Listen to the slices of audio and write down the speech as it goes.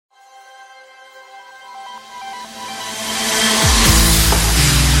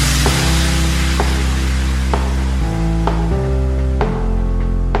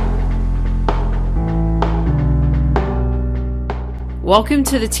Welcome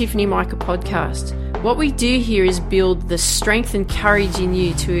to the Tiffany Micah podcast. What we do here is build the strength and courage in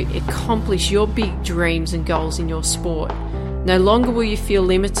you to accomplish your big dreams and goals in your sport. No longer will you feel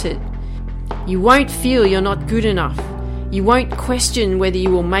limited. You won't feel you're not good enough. You won't question whether you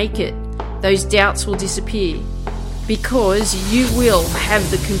will make it. Those doubts will disappear because you will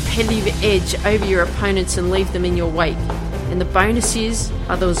have the competitive edge over your opponents and leave them in your wake. And the bonus is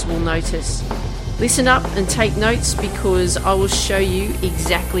others will notice. Listen up and take notes because I will show you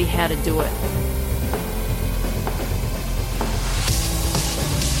exactly how to do it.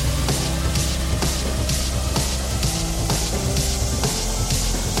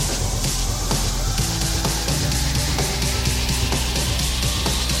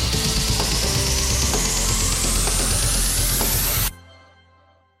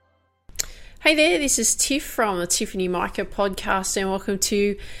 Hey there, this is Tiff from the Tiffany Micah podcast and welcome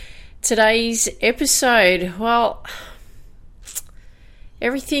to today's episode. Well,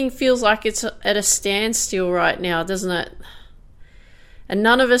 everything feels like it's at a standstill right now, doesn't it? And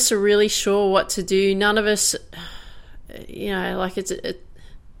none of us are really sure what to do. None of us, it's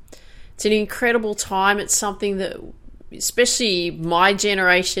an incredible time. It's something that, especially my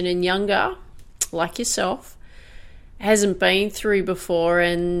generation and younger, like yourself, hasn't been through before.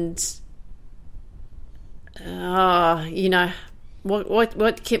 And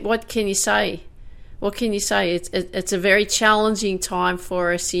What can you say? What can you say? It's a very challenging time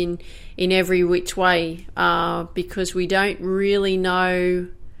for us in every which way because we don't really know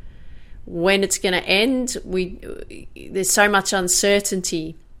when it's going to end. There's so much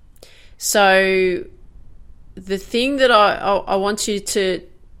uncertainty. So the thing that I want you to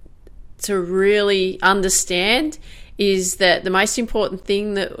really understand is that the most important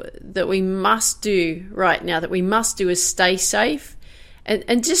thing that we must do right now, is stay safe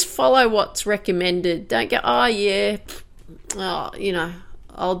and just follow what's recommended. Don't go, I'll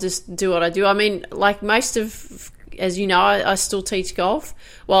just do what I do. I mean, like most of, as you know, I still teach golf.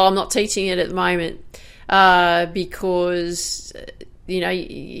 Well, I'm not teaching it at the moment because,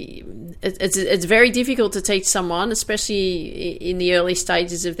 it's very difficult to teach someone, especially in the early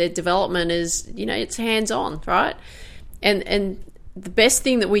stages of their development, it's hands-on, right? And the best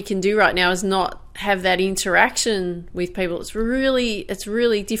thing that we can do right now is not have that interaction with people. It's really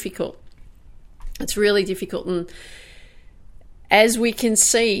difficult. It's really difficult. And as we can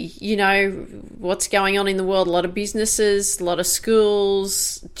see, what's going on in the world, a lot of businesses, a lot of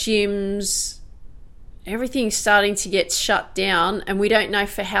schools, gyms, everything's starting to get shut down and we don't know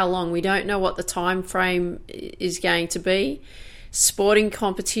for how long. We don't know what the time frame is going to be. Sporting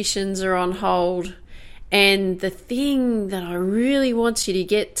competitions are on hold. And the thing that I really want you to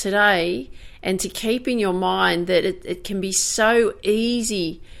get today and to keep in your mind that it can be so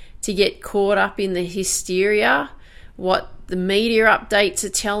easy to get caught up in the hysteria, what the media updates are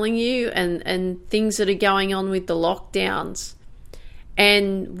telling you and things that are going on with the lockdowns.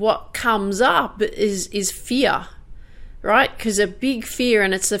 And what comes up is fear, right? Because a big fear,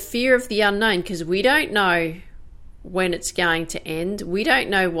 and it's the fear of the unknown because we don't know when it's going to end. We don't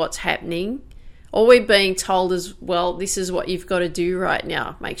know what's happening. All we're being told is, well, this is what you've got to do right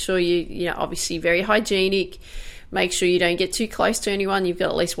now. Make sure obviously very hygienic. Make sure you don't get too close to anyone. You've got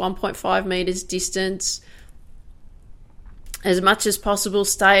at least 1.5 meters distance. As much as possible,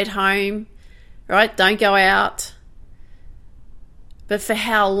 stay at home, right? Don't go out. But for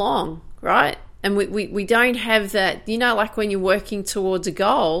how long, right? And we don't have that, like when you're working towards a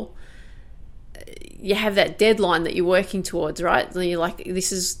goal, you have that deadline that you're working towards, right? And you're like,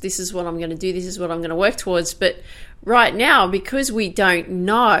 this is what I'm going to do. This is what I'm going to work towards. But right now, because we don't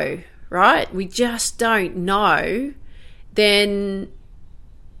know, right? We just don't know. Then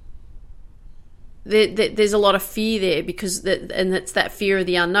there's a lot of fear there and it's that fear of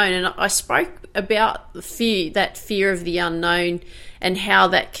the unknown. And I spoke about that fear of the unknown and how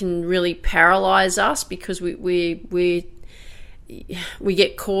that can really paralyze us because we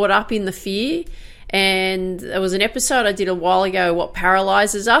get caught up in the fear. And there was an episode I did a while ago, what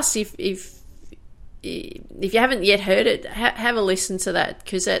paralyzes us. If you haven't yet heard it, have a listen to that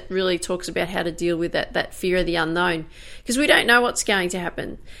because that really talks about how to deal with that fear of the unknown. Because we don't know what's going to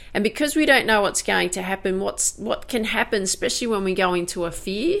happen. And because we don't know what's going to happen, what can happen, especially when we go into a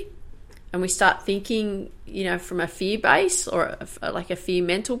fear and we start thinking, from a fear base or like a fear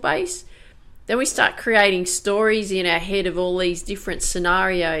mental base, then we start creating stories in our head of all these different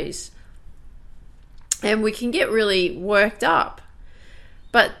scenarios. And we can get really worked up.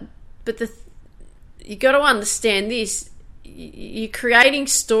 But you got to understand this. You're creating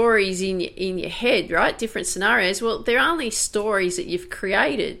stories in your head, right? Different scenarios. Well, they're only stories that you've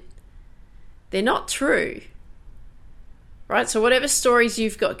created. They're not true. right? So whatever stories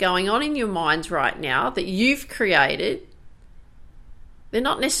you've got going on in your mind right now that you've created, they're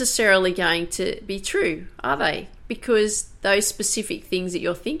not necessarily going to be true, are they? Because those specific things that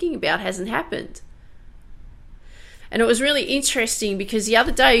you're thinking about hasn't happened. And it was really interesting because the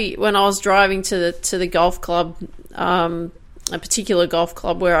other day when I was driving to the golf club, a particular golf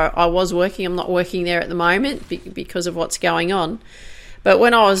club where I was working, I'm not working there at the moment because of what's going on. But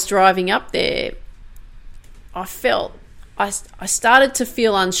when I was driving up there, I started to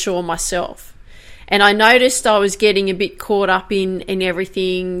feel unsure myself. And I noticed I was getting a bit caught up in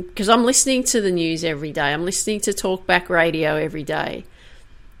everything because I'm listening to the news every day. I'm listening to talkback radio every day.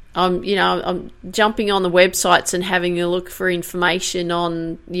 I'm jumping on the websites and having a look for information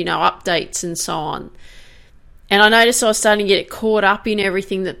on, updates and so on. And I noticed I was starting to get caught up in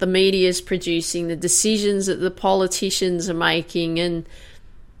everything that the media is producing, the decisions that the politicians are making, and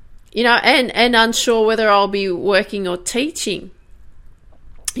unsure whether I'll be working or teaching.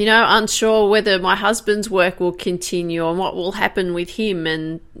 Unsure whether my husband's work will continue and what will happen with him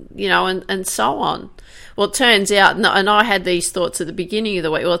and so on. Well, it turns out, and I had these thoughts at the beginning of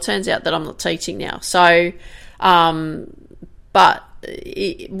the week, well, it turns out that I'm not teaching now. So,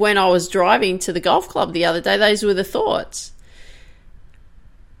 when I was driving to the golf club the other day, those were the thoughts.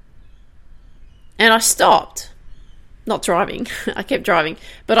 And I stopped. Not driving. I kept driving.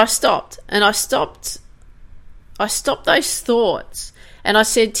 But I stopped. And I stopped those thoughts. And I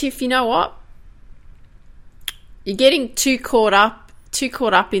said, Tiff, you know what? You're getting too caught up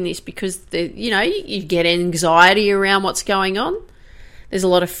in this because you get anxiety around what's going on. There's a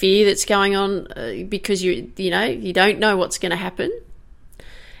lot of fear that's going on because you don't know what's going to happen.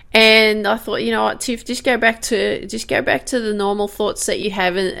 And I thought, you know what, Tiff, just go back to the normal thoughts that you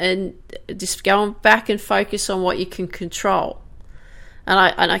have and just go back and focus on what you can control.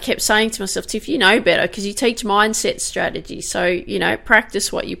 And I kept saying to myself, Tiff, you know better because you teach mindset strategy. So,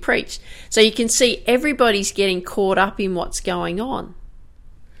 practice what you preach. So you can see everybody's getting caught up in what's going on.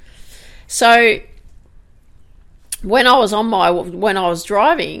 So when I was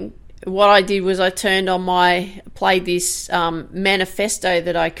driving, what I did was I played this manifesto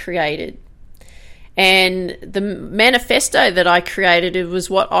that I created. And the manifesto that I created, it was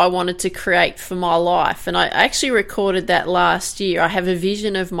what I wanted to create for my life. And I actually recorded that last year. I have a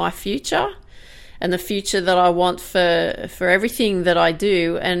vision of my future and the future that I want for everything that I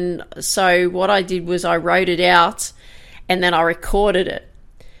do. And so what I did was I wrote it out and then I recorded it.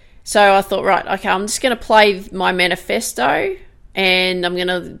 So I thought, right, okay, I'm just going to play my manifesto and I'm going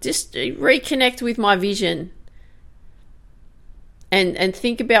to just reconnect with my vision. And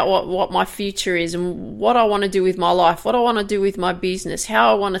think about what my future is and what I want to do with my life, what I want to do with my business,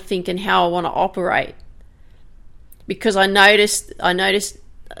 how I want to think and how I want to operate. Because I noticed, there's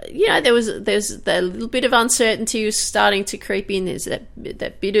that little bit of uncertainty was starting to creep in. There's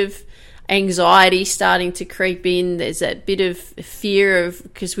that bit of anxiety starting to creep in. There's that bit of fear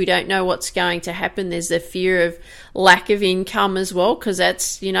because we don't know what's going to happen. There's the fear of lack of income as well, because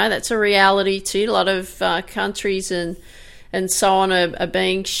that's a reality too. A lot of countries and so on are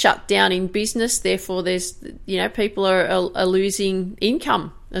being shut down in business. Therefore, there's people are losing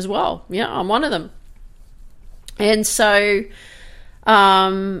income as well. Yeah, I'm one of them. And so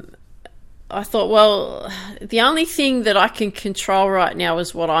I thought, well, the only thing that I can control right now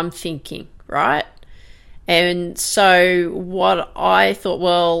is what I'm thinking, right? And so what I thought,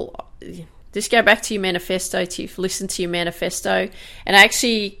 well, just go back to your manifesto, Tiff, listen to your manifesto. And I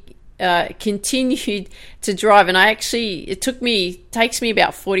actually continued to drive, and it takes me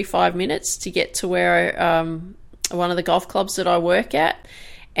about 45 minutes to get to where one of the golf clubs that I work at.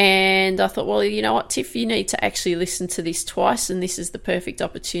 And I thought, well, you know what, Tiff, you need to actually listen to this twice, and this is the perfect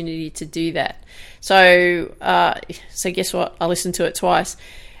opportunity to do that. So guess what? I listened to it twice,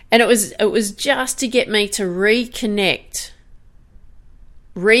 and it was just to get me to reconnect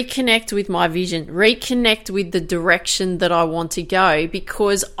with my vision, reconnect with the direction that I want to go,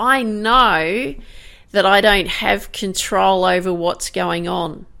 because I know that I don't have control over what's going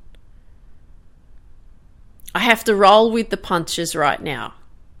on. I have to roll with the punches right now.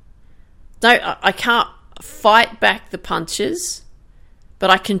 No, I can't fight back the punches,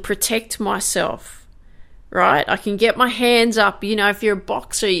 but I can protect myself, right? I can get my hands up. If you're a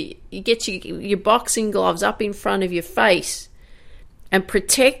boxer, you get your boxing gloves up in front of your face and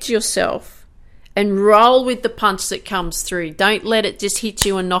protect yourself and roll with the punch that comes through. Don't let it just hit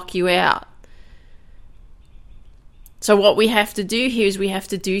you and knock you out. So what we have to do here is we have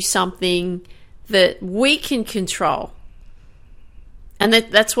to do something that we can control. And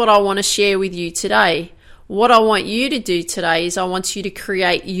that's what I want to share with you today. What I want you to do today is I want you to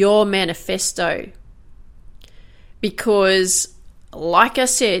create your manifesto. Because, like I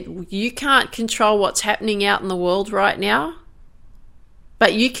said, you can't control what's happening out in the world right now,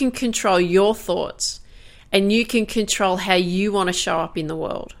 but you can control your thoughts and you can control how you want to show up in the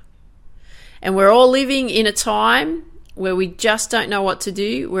world. And we're all living in a time where we just don't know what to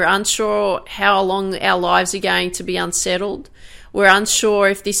do. We're unsure how long our lives are going to be unsettled. We're unsure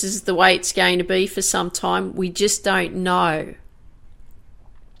if this is the way it's going to be for some time. We just don't know.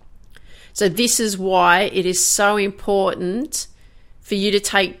 So this is why it is so important for you to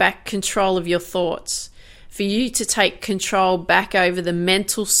take back control of your thoughts, for you to take control back over the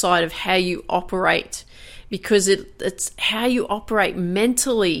mental side of how you operate, because it's how you operate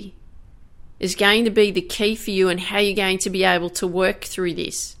mentally is going to be the key for you and how you're going to be able to work through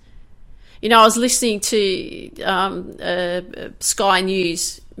this. You know, I was listening to Sky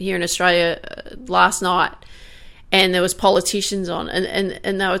News here in Australia last night, and there was politicians on,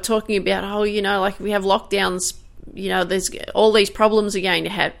 and they were talking about, oh, you know, like we have lockdowns, you know, there's all these problems are going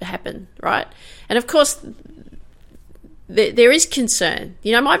to happen, right? And of course, there is concern.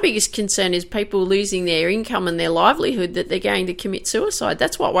 You know, my biggest concern is people losing their income and their livelihood, that they're going to commit suicide.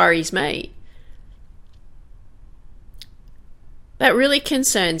 That's what worries me. That really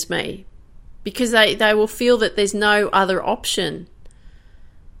concerns me, because they will feel that there's no other option.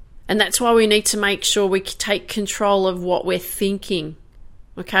 And that's why we need to make sure we take control of what we're thinking,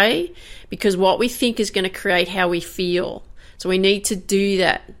 okay? Because what we think is going to create how we feel. So we need to do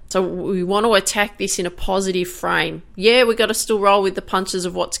that. So we want to attack this in a positive frame. Yeah, we've got to still roll with the punches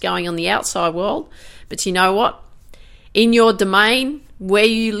of what's going on in the outside world. But you know what? In your domain, where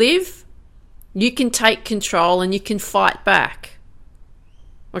you live, you can take control and you can fight back.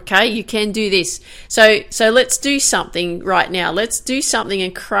 Okay, you can do this. So let's do something right now. Let's do something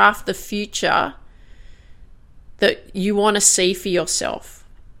and craft the future that you want to see for yourself,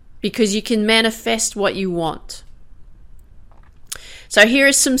 because you can manifest what you want. So here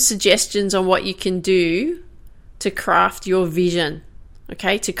are some suggestions on what you can do to craft your vision,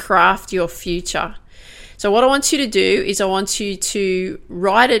 okay, to craft your future. So what I want you to do is I want you to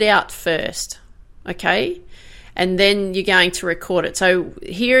write it out first, okay? And then you're going to record it. So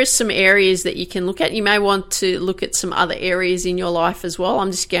here are some areas that you can look at. You may want to look at some other areas in your life as well.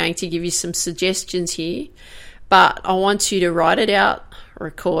 I'm just going to give you some suggestions here. But I want you to write it out,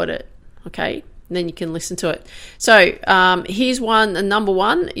 record it, okay? And then you can listen to it. So here's one, number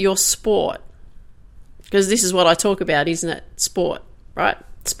one, your sport. Because this is what I talk about, isn't it? Sport, right?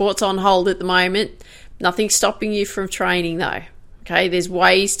 Sport's on hold at the moment. Nothing's stopping you from training though, okay? There's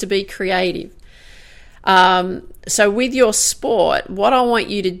ways to be creative. So with your sport, what I want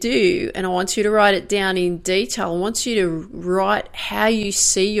you to do, and I want you to write it down in detail, I want you to write how you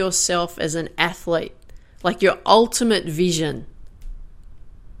see yourself as an athlete, like your ultimate vision.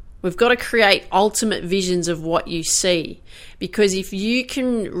 We've got to create ultimate visions of what you see, because if you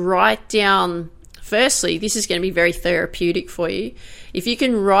can write down, firstly, this is going to be very therapeutic for you. If you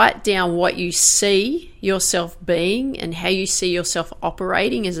can write down what you see yourself being and how you see yourself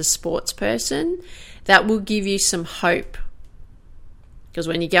operating as a sports person, that will give you some hope. Because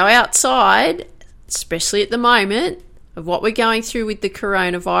when you go outside, especially at the moment of what we're going through with the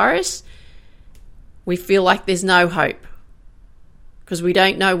coronavirus, we feel like there's no hope, because we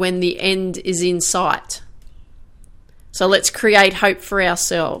don't know when the end is in sight. So let's create hope for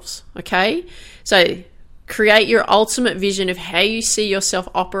ourselves, okay? So create your ultimate vision of how you see yourself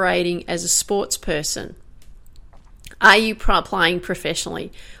operating as a sports person. Are you playing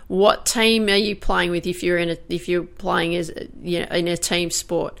professionally? What team are you playing with if you're playing as, you know, in a team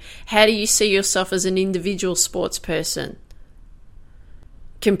sport? How do you see yourself as an individual sports person?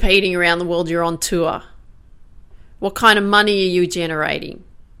 Competing around the world, you're on tour. What kind of money are you generating?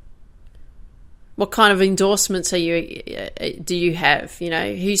 What kind of endorsements do you have? You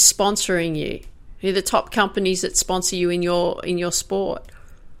know, who's sponsoring you? Who are the top companies that sponsor you in your sport?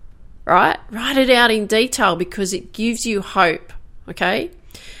 Right? Write it out in detail, because it gives you hope, okay?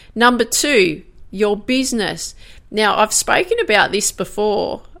 Number two, your business. Now, I've spoken about this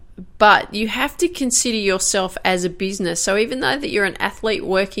before, but you have to consider yourself as a business. So even though that you're an athlete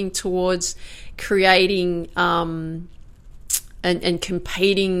working towards creating and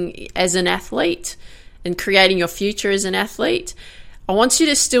competing as an athlete and creating your future as an athlete, I want you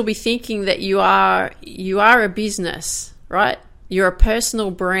to still be thinking that you are a business, right? You're a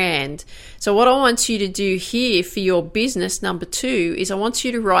personal brand. So what I want you to do here for your business, number two, is I want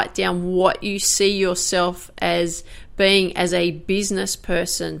you to write down what you see yourself as being as a business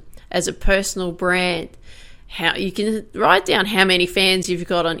person, as a personal brand. How you can write down how many fans you've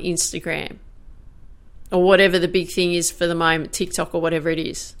got on Instagram, or whatever the big thing is for the moment, TikTok or whatever it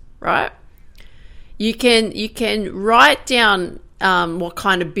is, right? You can write down what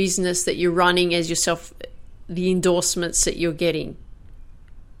kind of business that you're running as yourself, the endorsements that you're getting.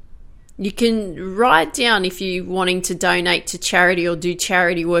 You can write down if you're wanting to donate to charity or do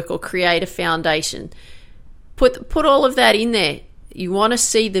charity work or create a foundation. Put all of that in there. You want to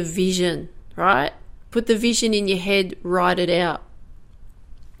see the vision, right? Put the vision in your head, write it out.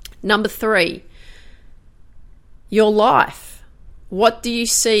 Number 3, your life. What do you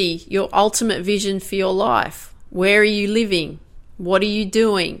see? Your ultimate vision for your life. Where are you living? What are you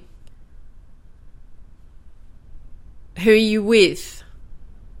doing? Who are you with?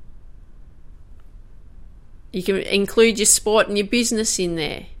 You can include your sport and your business in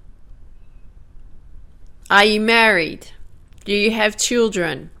there. Are you married? Do you have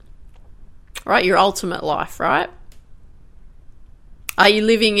children? Right, your ultimate life, right? Are you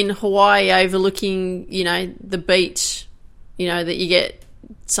living in Hawaii overlooking, the beach, that you get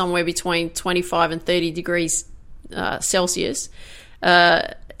somewhere between 25 and 30 degrees Celsius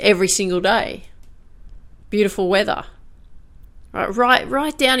every single day? Beautiful weather. Right,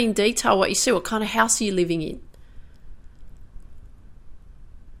 write down in detail what you see. What kind of house are you living in?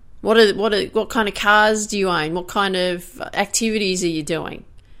 What kind of cars do you own? What kind of activities are you doing?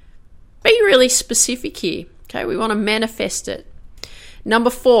 Be really specific here. Okay, we want to manifest it. Number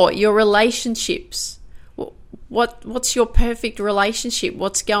 4, your relationships. What's your perfect relationship?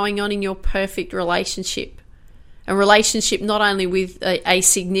 What's going on in your perfect relationship? A relationship not only with a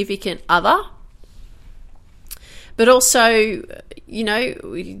significant other, but also,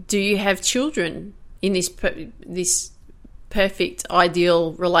 do you have children in this perfect,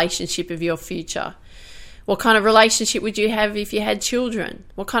 ideal relationship of your future? What kind of relationship would you have if you had children?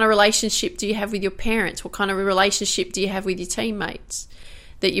 What kind of relationship do you have with your parents? What kind of a relationship do you have with your teammates?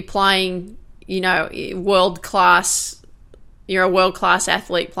 That you're playing, world-class, you're a world-class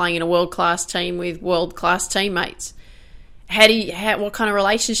athlete playing in a world-class team with world-class teammates. What kind of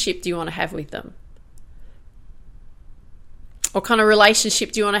relationship do you want to have with them? What kind of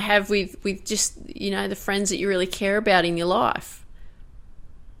relationship do you want to have with just, the friends that you really care about in your life?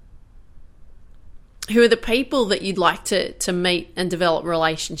 Who are the people that you'd like to meet and develop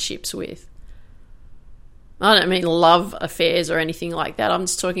relationships with? I don't mean love affairs or anything like that. I'm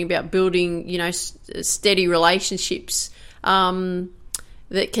just talking about building, steady relationships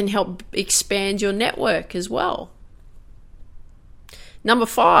that can help expand your network as well. Number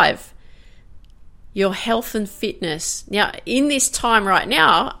 5, your health and fitness. Now, in this time right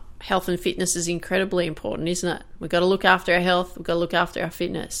now, health and fitness is incredibly important, isn't it? We've got to look after our health. We've got to look after our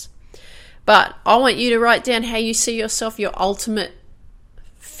fitness. But I want you to write down how you see yourself, your ultimate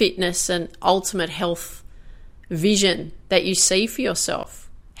fitness and ultimate health vision that you see for yourself.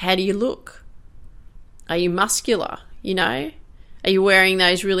 How do you look? Are you muscular? Are you wearing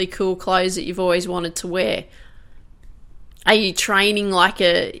those really cool clothes that you've always wanted to wear? Are you training like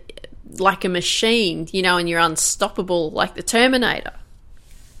a machine, and you're unstoppable like the Terminator?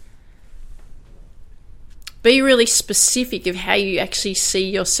 Be really specific of how you actually see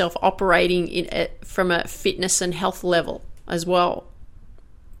yourself operating from a fitness and health level as well.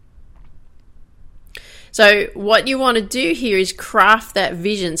 So what you want to do here is craft that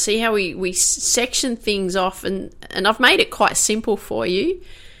vision. See how we section things off, and I've made it quite simple for you,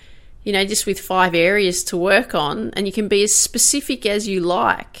 just with 5 areas to work on, and you can be as specific as you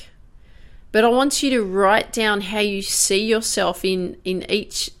like. But I want you to write down how you see yourself in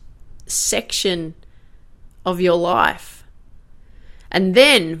each section of your life. And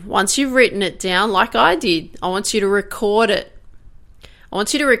then, once you've written it down, like I did, I want you to record it. I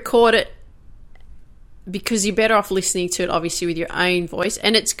want you to record it because you're better off listening to it, obviously, with your own voice.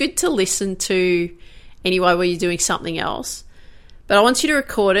 And it's good to listen to anyway while you're doing something else. But I want you to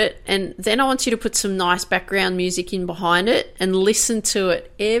record it, and then I want you to put some nice background music in behind it and listen to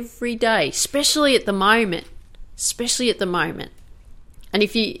it every day, especially at the moment. And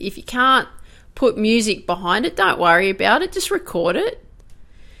if you can't put music behind it, don't worry about it. Just record it.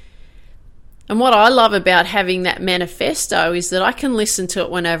 And what I love about having that manifesto is that I can listen to it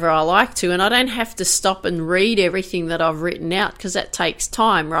whenever I like to, and I don't have to stop and read everything that I've written out, because that takes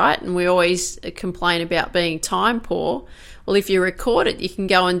time, right? And we always complain about being time poor. Well, if you record it, you can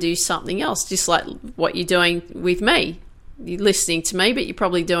go and do something else, just like what you're doing with me. You're listening to me, but you're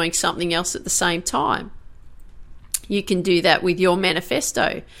probably doing something else at the same time. You can do that with your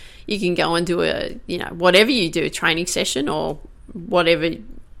manifesto. You can go and do whatever you do, a training session or whatever,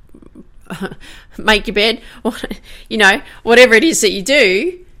 make your bed, whatever it is that you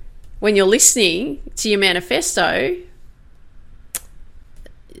do when you're listening to your manifesto.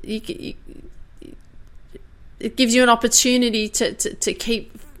 It gives you an opportunity to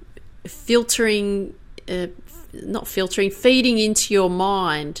keep filtering feeding into your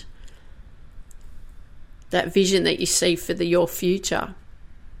mind that vision that you see for your future.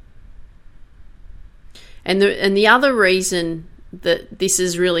 And the other reason that this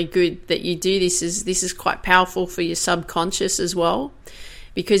is really good that you do this is quite powerful for your subconscious as well.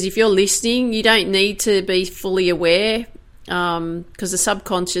 Because if you're listening, you don't need to be fully aware, because the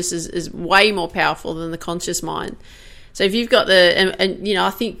subconscious is way more powerful than the conscious mind. So if you've got I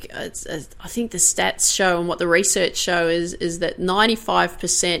think the stats show and what the research show is that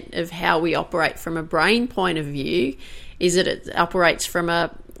 95% of how we operate from a brain point of view is that it operates from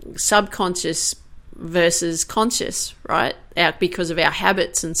a subconscious versus conscious, right? Because of our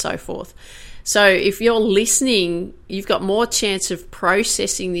habits and so forth. So if you're listening, you've got more chance of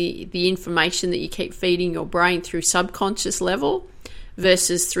processing the information that you keep feeding your brain through subconscious level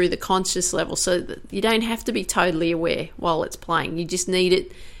versus through the conscious level. So that you don't have to be totally aware while it's playing. You just need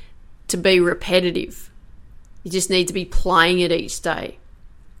it to be repetitive. You just need to be playing it each day.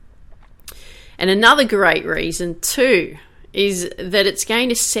 And another great reason too is that it's going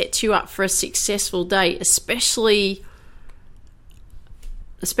to set you up for a successful day, especially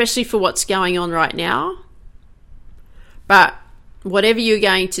for what's going on right now. But whatever you're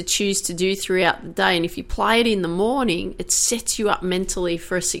going to choose to do throughout the day, and if you play it in the morning, it sets you up mentally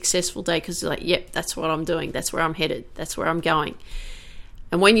for a successful day, because you're like, yep, that's what I'm doing. That's where I'm headed. That's where I'm going.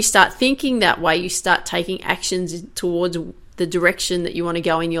 And when you start thinking that way, you start taking actions towards the direction that you want to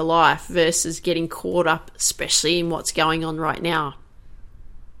go in your life versus getting caught up, especially in what's going on right now.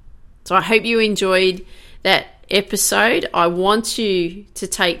 So I hope you enjoyed that episode. I want you to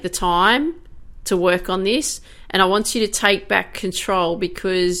take the time to work on this, and I want you to take back control,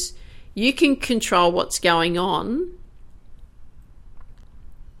 because you can control what's going on,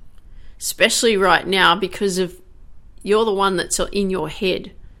 especially right now, because of you're the one that's in your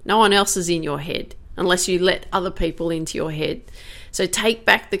head. No one else is in your head unless you let other people into your head. So take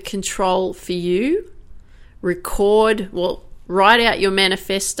back the control for you. Write out your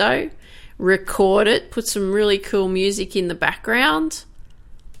manifesto, record it, put some really cool music in the background,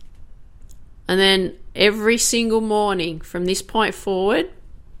 and then every single morning from this point forward,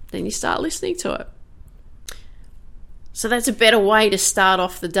 then you start listening to it. So that's a better way to start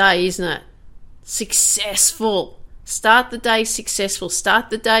off the day, isn't it? Successful. Start the day successful. Start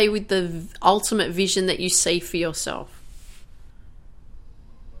the day with the ultimate vision that you see for yourself.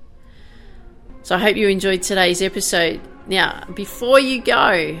 So I hope you enjoyed today's episode. Now, before you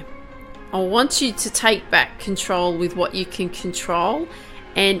go, I want you to take back control with what you can control.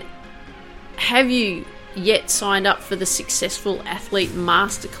 And have you yet signed up for the Successful Athlete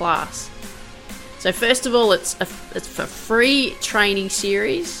Masterclass? So first of all, it's a free training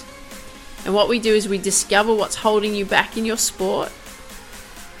series. And what we do is we discover what's holding you back in your sport.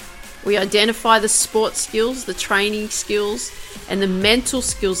 We identify the sport skills, the training skills, and the mental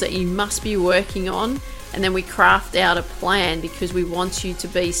skills that you must be working on. And then we craft out a plan, because we want you to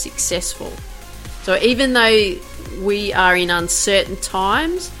be successful. So even though we are in uncertain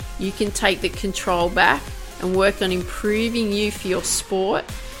times, you can take the control back and work on improving you for your sport,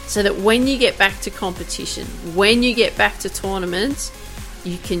 so that when you get back to competition, when you get back to tournaments,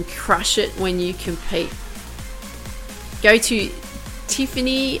 you can crush it when you compete. Go to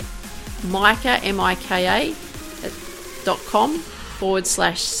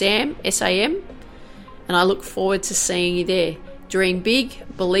tiffanyMika.com/Sam, SAM, and I look forward to seeing you there. Dream big,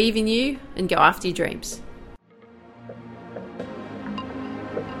 believe in you, and go after your dreams.